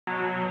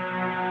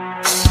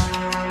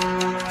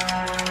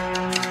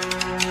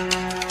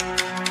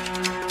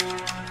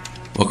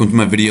Welcome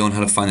to my video on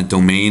how to find the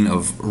domain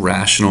of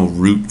rational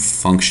root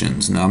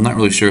functions. Now, I'm not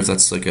really sure if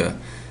that's like a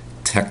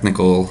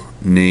technical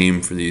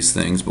name for these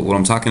things, but what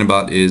I'm talking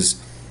about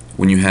is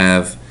when you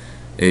have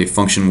a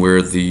function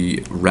where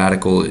the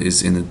radical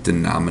is in the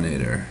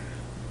denominator,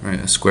 right?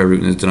 A square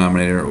root in the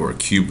denominator, or a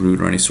cube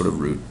root, or any sort of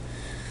root.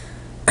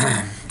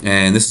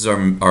 And this is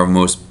our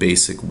most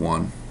basic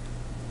one.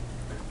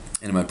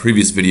 And in my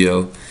previous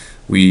video,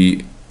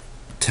 we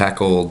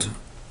tackled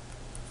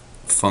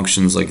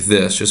functions like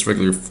this, just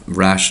regular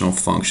rational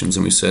functions,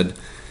 and we said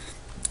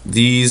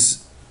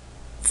these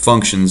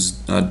functions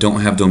don't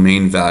have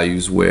domain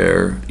values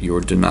where your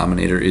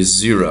denominator is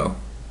 0.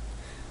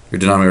 Your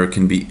denominator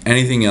can be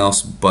anything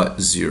else but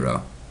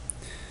 0.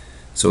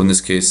 So in this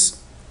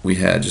case, we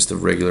had just a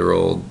regular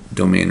old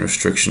domain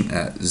restriction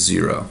at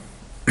 0,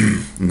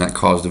 and that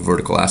caused a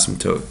vertical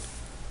asymptote.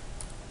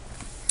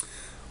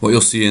 What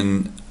you'll see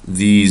in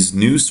these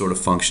new sort of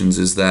functions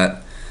is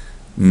that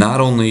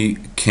not only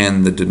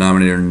can the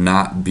denominator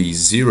not be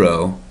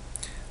 0,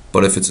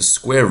 but if it's a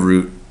square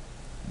root,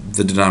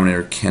 the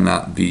denominator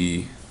cannot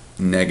be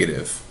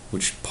negative,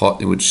 which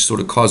sort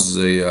of causes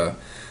a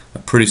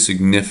pretty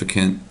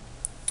significant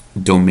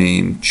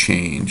domain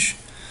change.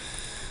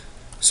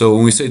 So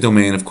when we say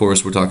domain, of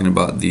course, we're talking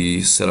about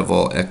the set of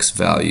all x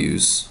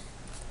values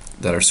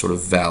that are sort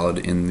of valid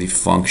in the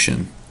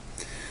function.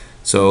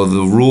 So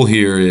the rule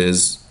here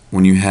is,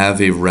 when you have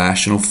a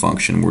rational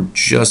function, we're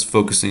just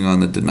focusing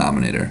on the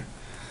denominator.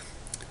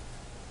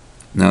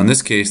 Now in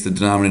this case, the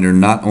denominator,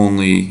 not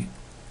only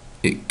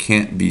it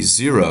can't be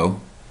 0,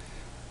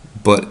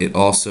 but it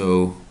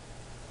also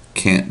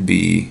can't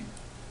be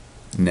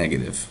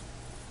negative.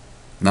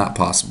 Not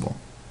possible.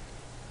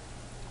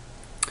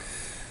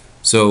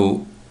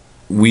 So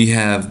we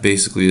have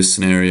basically a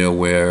scenario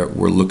where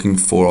we're looking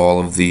for all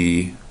of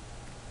the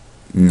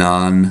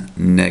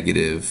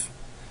non-negative,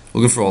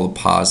 looking for all the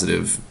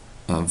positive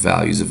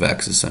values of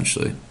x,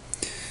 essentially,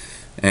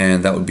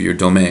 and that would be your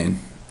domain.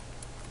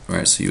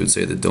 Right, so you would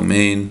say the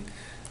domain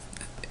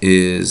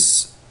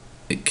is,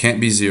 it can't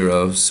be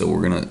 0, so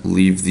we're going to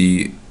leave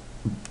the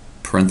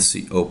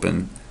parenthesis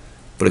open,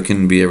 but it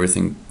can be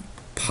everything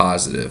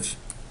positive.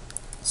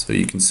 So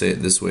you can say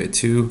it this way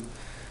too.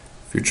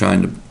 If you're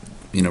trying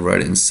to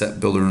write it in set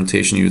builder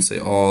notation, you would say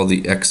all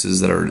the x's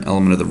that are an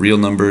element of the real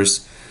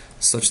numbers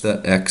such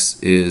that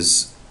x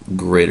is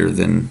greater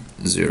than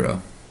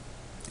 0.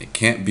 It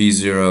can't be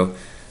 0,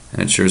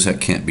 and it sure as heck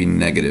can't be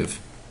negative.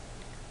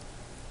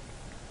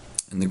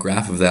 And the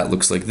graph of that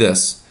looks like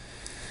this.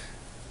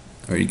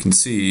 Or you can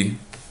see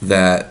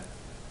that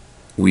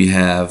we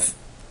have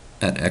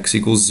at x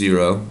equals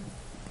 0,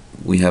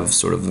 we have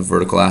sort of a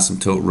vertical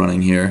asymptote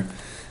running here.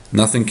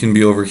 Nothing can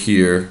be over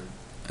here,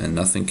 and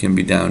nothing can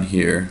be down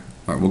here.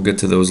 All right, we'll get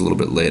to those a little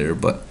bit later,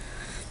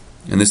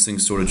 and this thing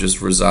sort of just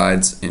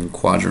resides in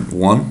quadrant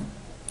 1.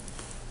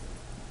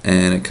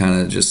 And it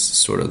kind of just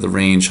sort of, the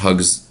range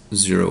hugs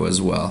 0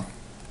 as well.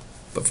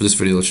 But for this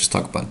video, let's just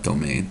talk about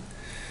domain.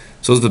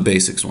 So this is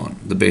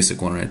the basic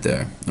one right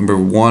there. Number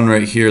 1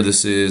 right here,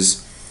 this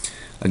is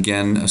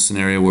again a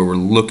scenario where we're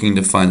looking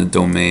to find the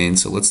domain.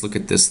 So let's look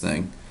at this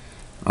thing.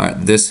 All right,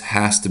 this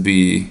has to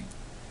be,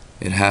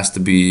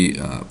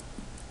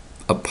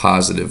 a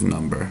positive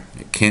number.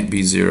 It can't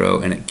be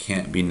 0, and it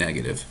can't be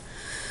negative.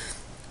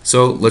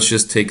 So let's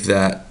just take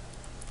that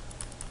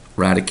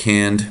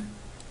radicand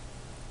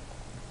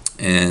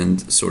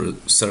and sort of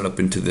set it up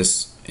into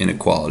this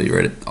inequality,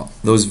 right?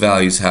 Those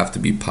values have to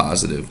be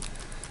positive.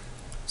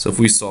 So if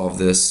we solve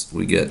this,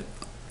 we get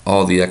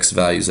all the x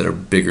values that are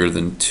bigger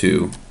than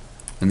 2,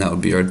 and that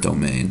would be our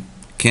domain.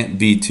 Can't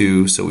be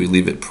 2, so we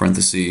leave it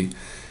parenthesis.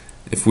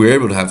 If we were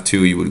able to have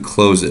 2, you would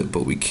close it,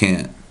 but we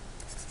can't.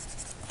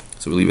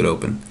 So we leave it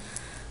open.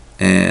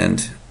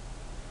 And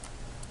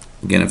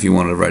again, if you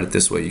wanted to write it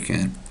this way, you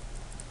can.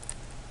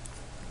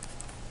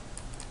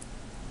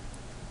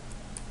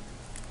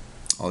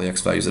 All the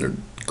x values that are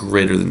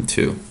greater than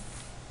 2.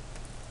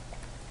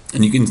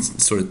 And you can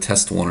sort of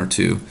test 1 or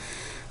 2.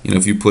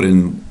 If you put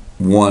in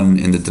 1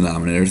 in the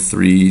denominator,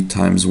 3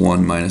 times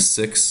 1 minus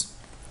 6,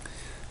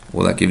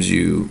 well, that gives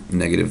you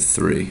negative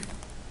 3.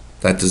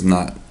 That does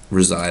not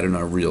reside in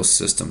our real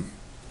system.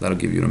 That'll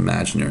give you an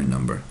imaginary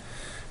number.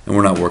 And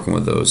we're not working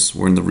with those.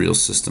 We're in the real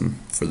system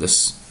for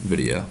this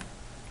video.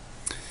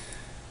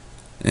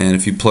 And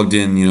if you plugged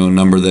in, a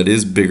number that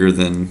is bigger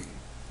than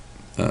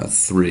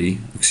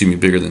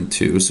bigger than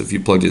 2. So if you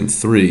plugged in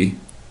 3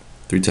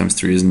 times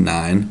 3 is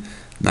 9.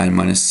 9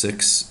 minus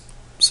 6,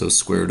 so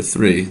square root of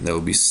 3. That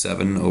would be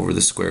 7 over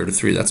the square root of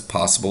 3. That's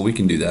possible. We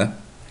can do that.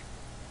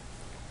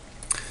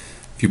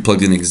 If you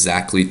plugged in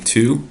exactly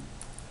 2,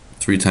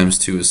 3 times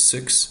 2 is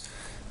 6.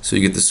 So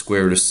you get the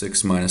square root of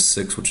 6 minus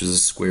 6, which is the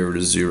square root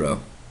of 0.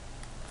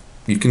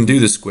 You can do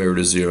the square root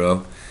of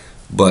 0,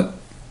 but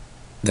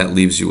that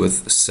leaves you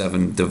with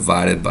 7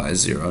 divided by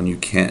 0, and you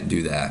can't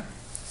do that.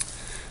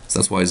 So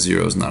that's why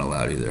 0 is not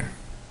allowed either.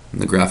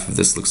 And the graph of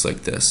this looks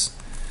like this.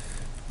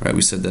 Right?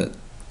 We said that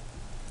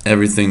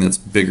everything that's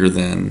bigger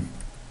than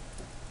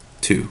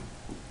 2.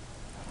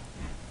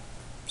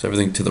 So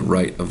everything to the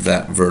right of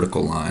that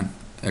vertical line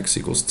x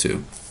equals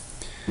 2.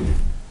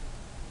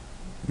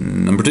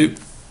 Number 2,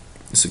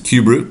 it's a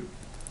cube root.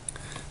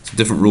 So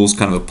different rules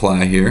kind of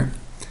apply here.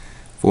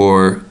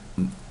 For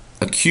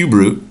a cube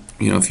root,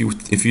 if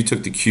you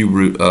took the cube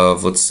root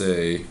of, let's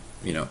say,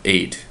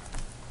 8,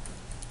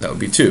 that would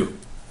be 2.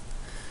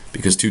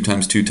 Because 2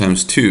 times 2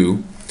 times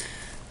 2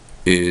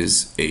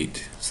 is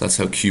 8. So that's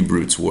how cube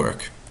roots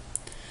work.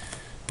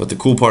 But the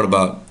cool part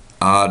about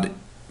odd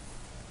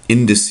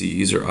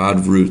indices or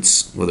odd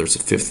roots, whether it's a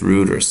 5th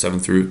root or a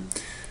 7th root,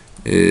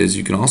 is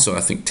you can also,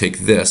 I think, take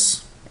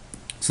this.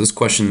 So this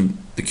question,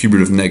 the cube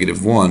root of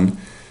 -1,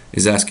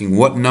 is asking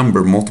what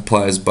number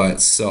multiplies by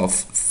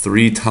itself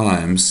 3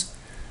 times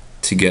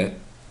to get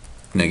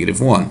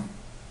 -1.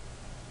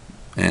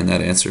 And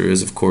that answer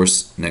is, of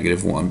course,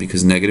 -1,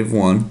 because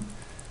 -1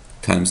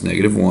 times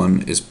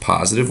 -1 is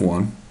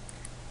 +1.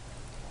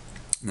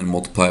 And then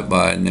multiply it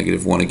by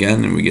 -1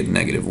 again, and we get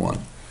 -1.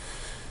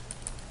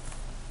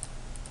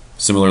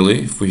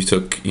 Similarly, if we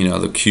took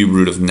the cube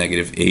root of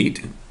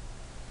 -8,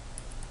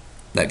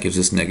 that gives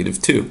us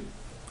 -2.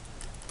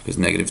 Because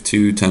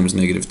 -2 times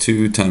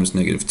 -2 times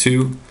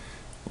 -2,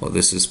 well,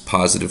 this is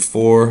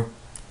 +4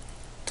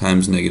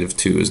 times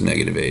 -2 is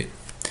 -8.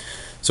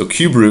 So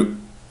cube root,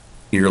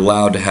 you're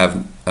allowed to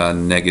have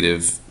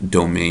negative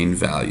domain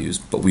values,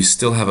 but we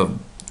still have a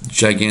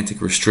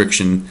gigantic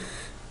restriction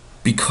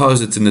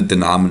because it's in the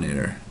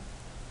denominator.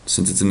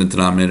 Since it's in the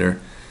denominator,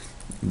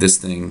 this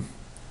thing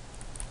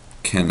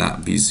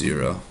cannot be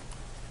 0.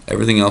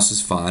 Everything else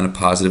is fine. A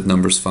positive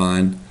number is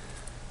fine.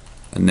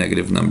 A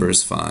negative number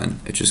is fine.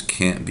 It just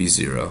can't be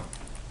 0.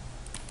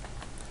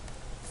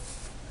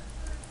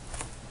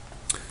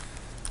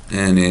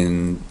 And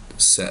in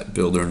set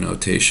builder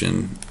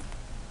notation,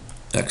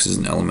 x is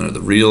an element of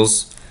the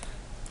reals.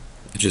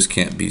 It just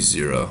can't be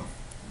 0.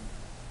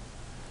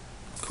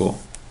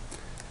 Cool.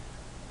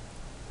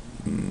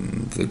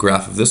 The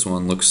graph of this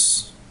one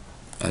looks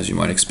as you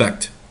might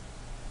expect.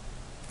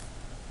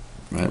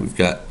 Right, we've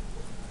got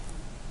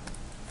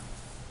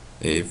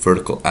a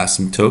vertical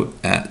asymptote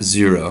at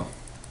 0.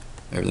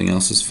 Everything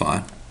else is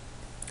fine.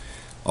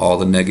 All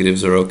the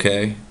negatives are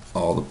okay.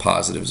 All the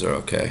positives are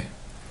okay.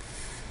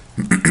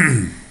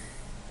 Number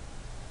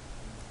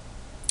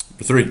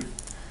 3.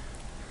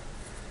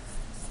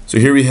 So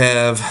here we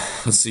have,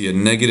 let's see, a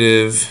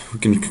negative. We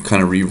can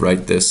kind of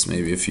rewrite this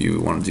maybe if you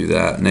want to do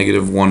that.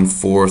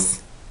 -1/4.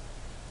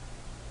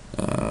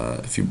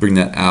 If you bring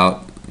that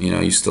out,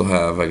 you still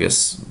have, I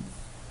guess,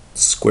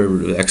 square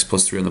root of x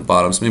plus 3 on the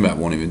bottom. So maybe I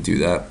won't even do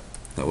that.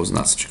 That was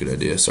not such a good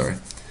idea, sorry.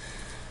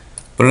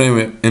 But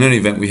anyway, in any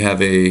event, we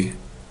have a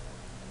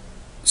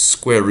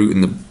square root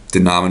in the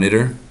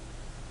denominator.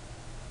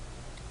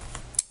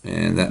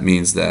 And that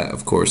means that,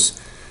 of course,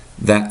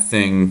 that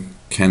thing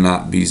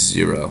cannot be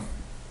 0.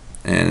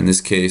 And in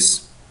this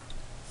case,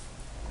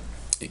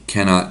 it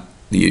cannot,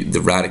 the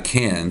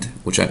radicand,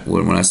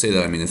 when I say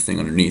that, I mean the thing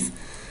underneath.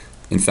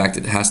 In fact,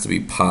 it has to be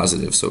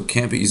positive, so it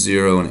can't be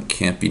 0 and it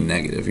can't be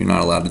negative. You're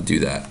not allowed to do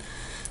that.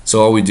 So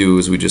all we do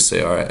is we just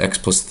say, all right, x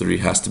plus 3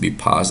 has to be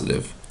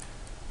positive.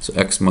 So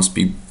x must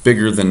be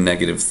bigger than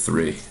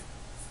 -3.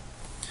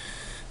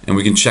 And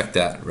we can check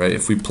that, right?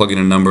 If we plug in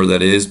a number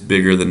that is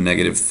bigger than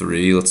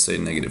 -3, let's say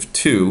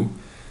 -2,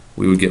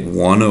 we would get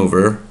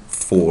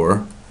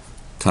 1/4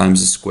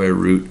 times the square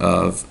root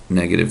of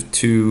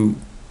 -2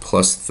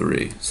 plus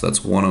 3. So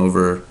that's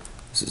 1/,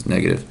 this is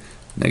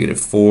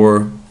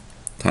 -4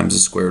 times the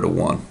square root of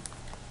 1.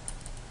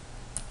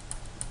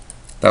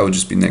 That would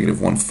just be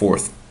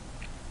 -1/4.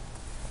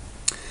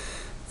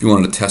 If you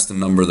wanted to test a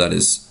number that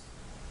is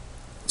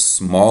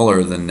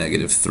smaller than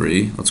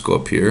 -3, let's go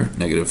up here,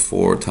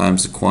 -4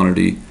 times the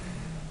quantity,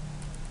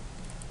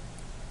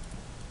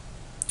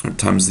 or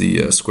times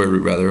the square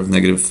root rather of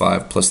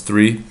 -5 plus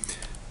 3.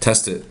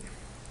 Test it.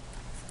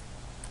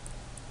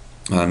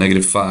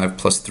 -5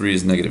 plus 3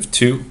 is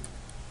 -2,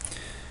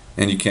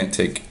 and you can't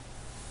take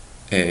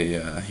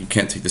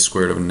the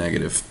square root of a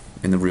negative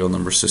in the real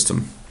number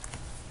system.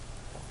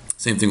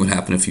 Same thing would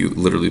happen if you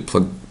literally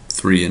plug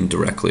 3 in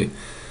directly.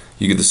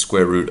 You get the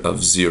square root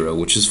of 0,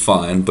 which is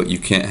fine, but you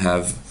can't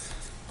have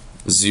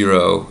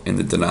 0 in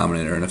the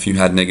denominator. And if you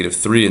had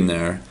 -3 in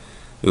there,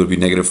 it would be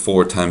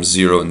 -4 times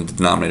 0 in the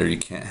denominator. You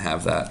can't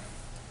have that.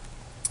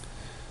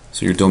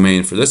 So your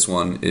domain for this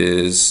one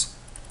is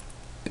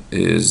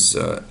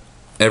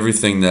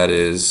everything that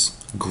is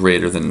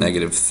greater than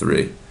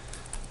 -3.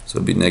 So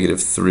it would be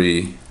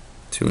 -3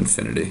 to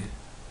infinity.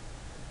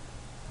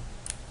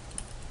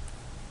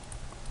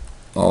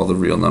 All the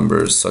real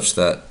numbers such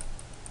that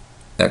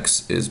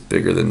x is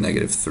bigger than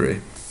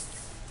 -3.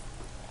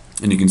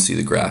 And you can see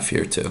the graph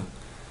here too.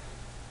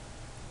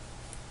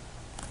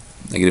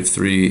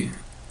 -3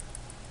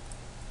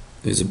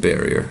 is a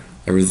barrier.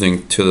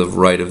 Everything to the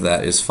right of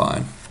that is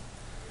fine.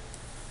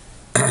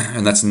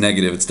 And that's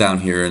negative. It's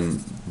down here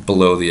and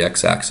below the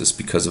x-axis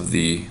because of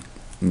the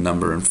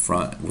number in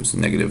front, which is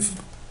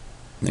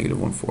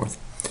 -1/4.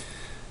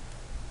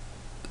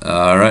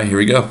 All right, here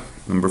we go.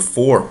 Number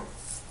 4.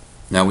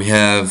 Now we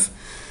have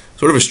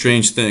sort of a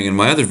strange thing. In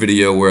my other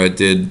video where I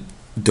did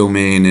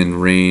domain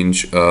and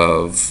range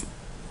of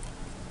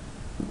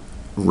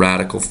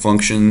radical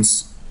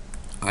functions.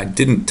 I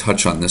didn't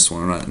touch on this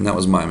one, and that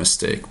was my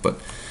mistake, but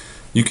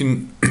you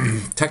can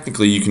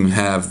technically you can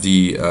have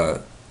the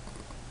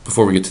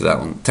before we get to that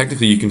one,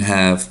 technically you can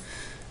have,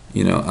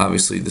 you know,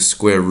 obviously the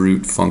square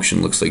root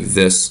function looks like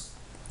this,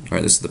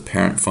 right? This is the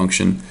parent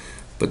function,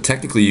 but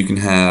technically you can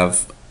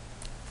have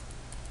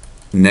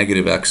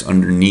negative x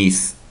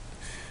underneath,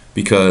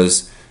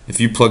 because if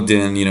you plugged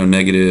in, you know,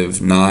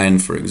 -9,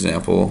 for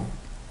example,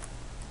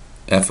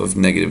 f of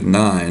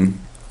 -9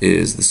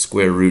 is the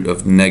square root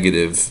of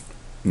 -9,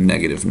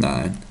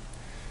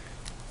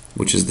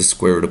 which is the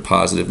square root of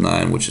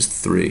 +9, which is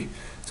 3.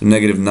 So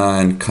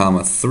 -9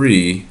 comma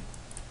 3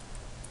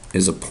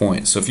 is a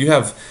point. So if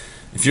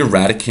your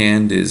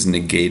radicand is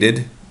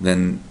negated,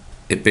 then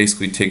it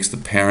basically takes the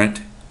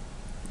parent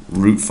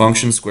root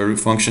function, square root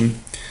function,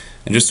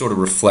 and just sort of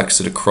reflects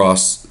it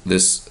across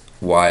this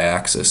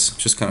y-axis.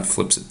 Just kind of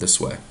flips it this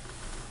way.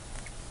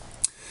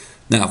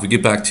 Now, if we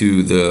get back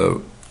to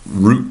the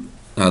root,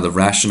 the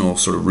rational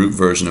sort of root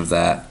version of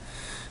that,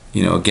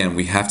 you know, again,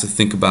 we have to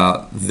think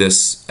about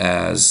this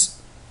as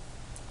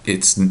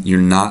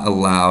you're not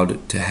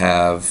allowed to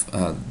have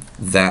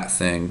that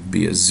thing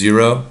be a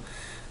 0,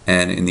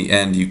 and in the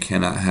end, you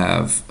cannot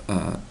have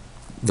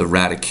the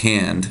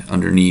radicand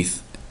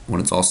underneath.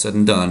 When it's all said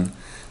and done,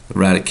 the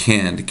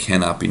radicand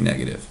cannot be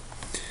negative.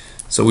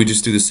 So we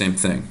just do the same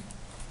thing.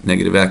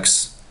 Negative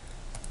x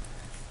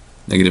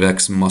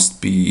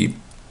must be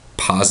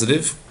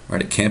positive,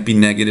 right? It can't be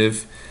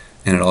negative,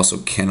 and it also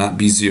cannot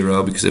be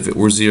 0, because if it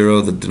were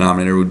 0, the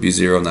denominator would be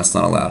 0, and that's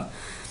not allowed.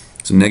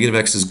 So negative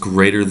x is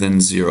greater than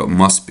 0,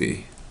 must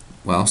be.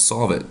 Well,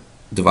 solve it.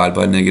 Divide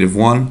by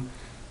 -1,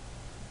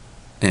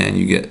 and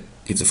you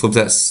have to flip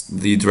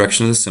the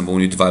direction of the symbol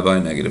when you divide by a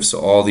negative. So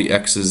all the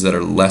x's that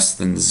are less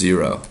than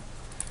 0.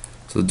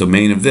 So the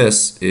domain of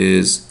this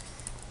is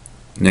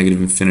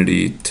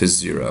 -infinity to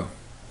 0.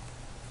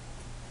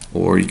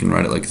 Or you can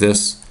write it like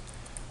this: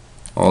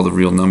 all the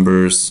real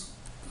numbers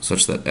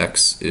such that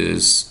x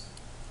is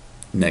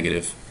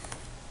negative.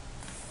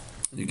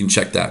 You can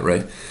check that,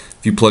 right?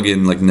 If you plug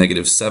in like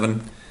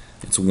 -7,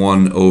 it's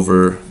 1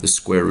 over the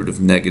square root of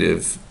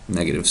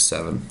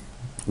 -7,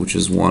 which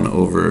is 1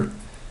 over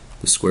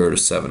the square root of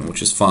 7,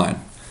 which is fine.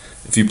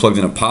 If you plugged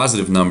in a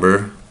positive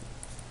number,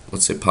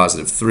 let's say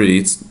 +3,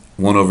 it's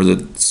 1 over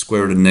the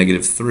square root of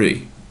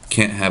 -3.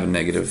 Can't have a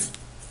negative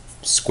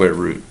square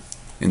root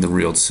in the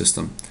real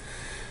system.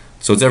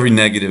 So it's every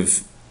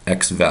negative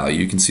x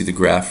value. You can see the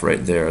graph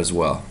right there as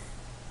well.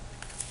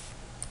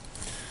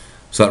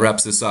 So that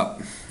wraps this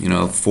up. You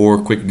know, 4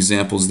 quick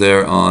examples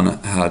there on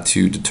how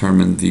to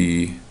determine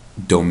the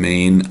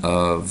domain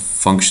of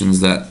functions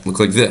that look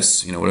like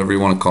this. You know, whatever you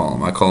want to call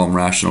them. I call them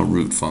rational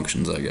root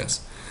functions, I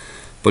guess.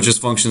 But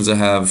just functions that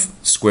have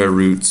square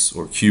roots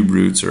or cube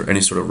roots or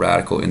any sort of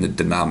radical in the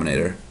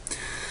denominator.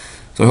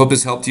 So I hope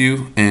this helped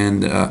you,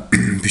 and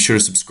be sure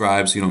to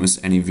subscribe so you don't miss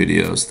any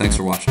videos. Thanks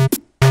for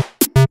watching.